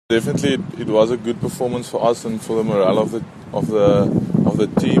Definitely, it was a good performance for us and for the morale of the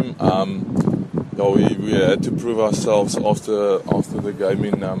team. We had to prove ourselves after the game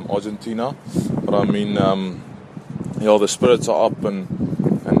in Argentina, but I mean, the spirits are up, and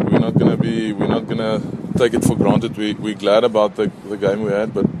we're not gonna take it for granted. We're glad about the game we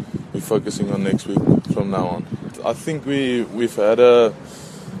had, but we're focusing on next week from now on. I think we've had a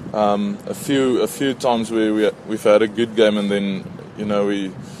few times where we've had a good game and then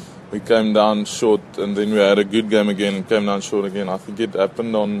we came down short, and then we had a good game again and came down short again. I think it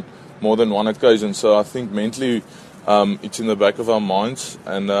happened on more than one occasion. So I think mentally it's in the back of our minds,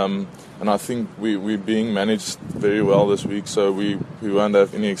 and I think we're being managed very well this week. So we won't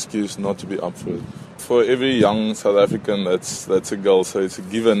have any excuse not to be up for it. For every young South African, that's a goal. So it's a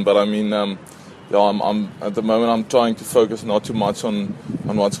given. But I mean, I'm at the moment I'm trying to focus not too much on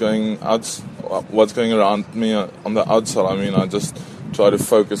what's going around me on the outside. I mean, I just try to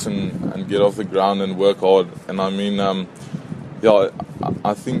focus and get off the ground and work hard. And I mean, I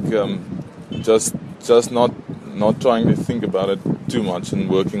think just not trying to think about it too much and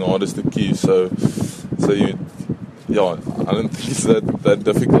working hard is the key. So I don't think it's that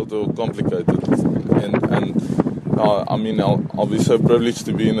difficult or complicated. And I mean, I'll be so privileged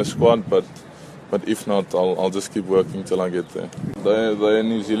to be in the squad, but if not, I'll just keep working till I get there. They're a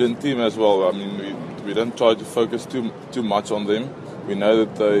New Zealand team as well. I mean, we don't try to focus too much on them. We know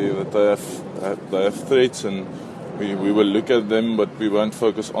that they have threats, and we will look at them, but we won't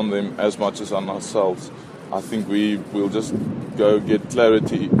focus on them as much as on ourselves. I think we will just go get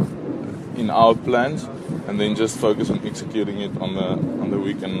clarity in our plans, and then just focus on executing it on the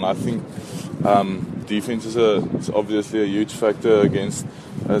weekend. And I think defense is obviously a huge factor against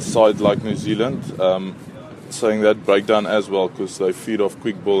a side like New Zealand. Saying that breakdown as well, because they feed off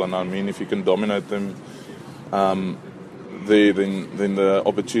quick ball, and I mean, if you can dominate them then the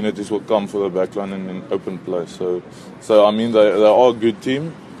opportunities will come for the backline and in open play. So I mean, they are a good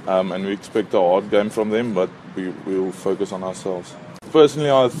team, and we expect a hard game from them, but we will focus on ourselves. Personally,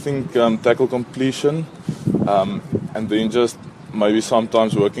 I think tackle completion, and then just maybe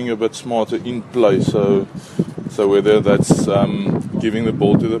sometimes working a bit smarter in play. So whether that's giving the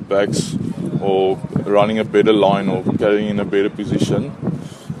ball to the backs, or running a better line, or carrying in a better position.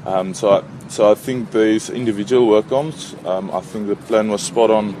 So I think there's individual work-ons. I think the plan was spot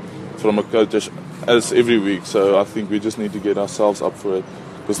on from a coach as every week. So I think we just need to get ourselves up for it,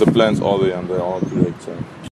 because the plans are there and they are correct. So.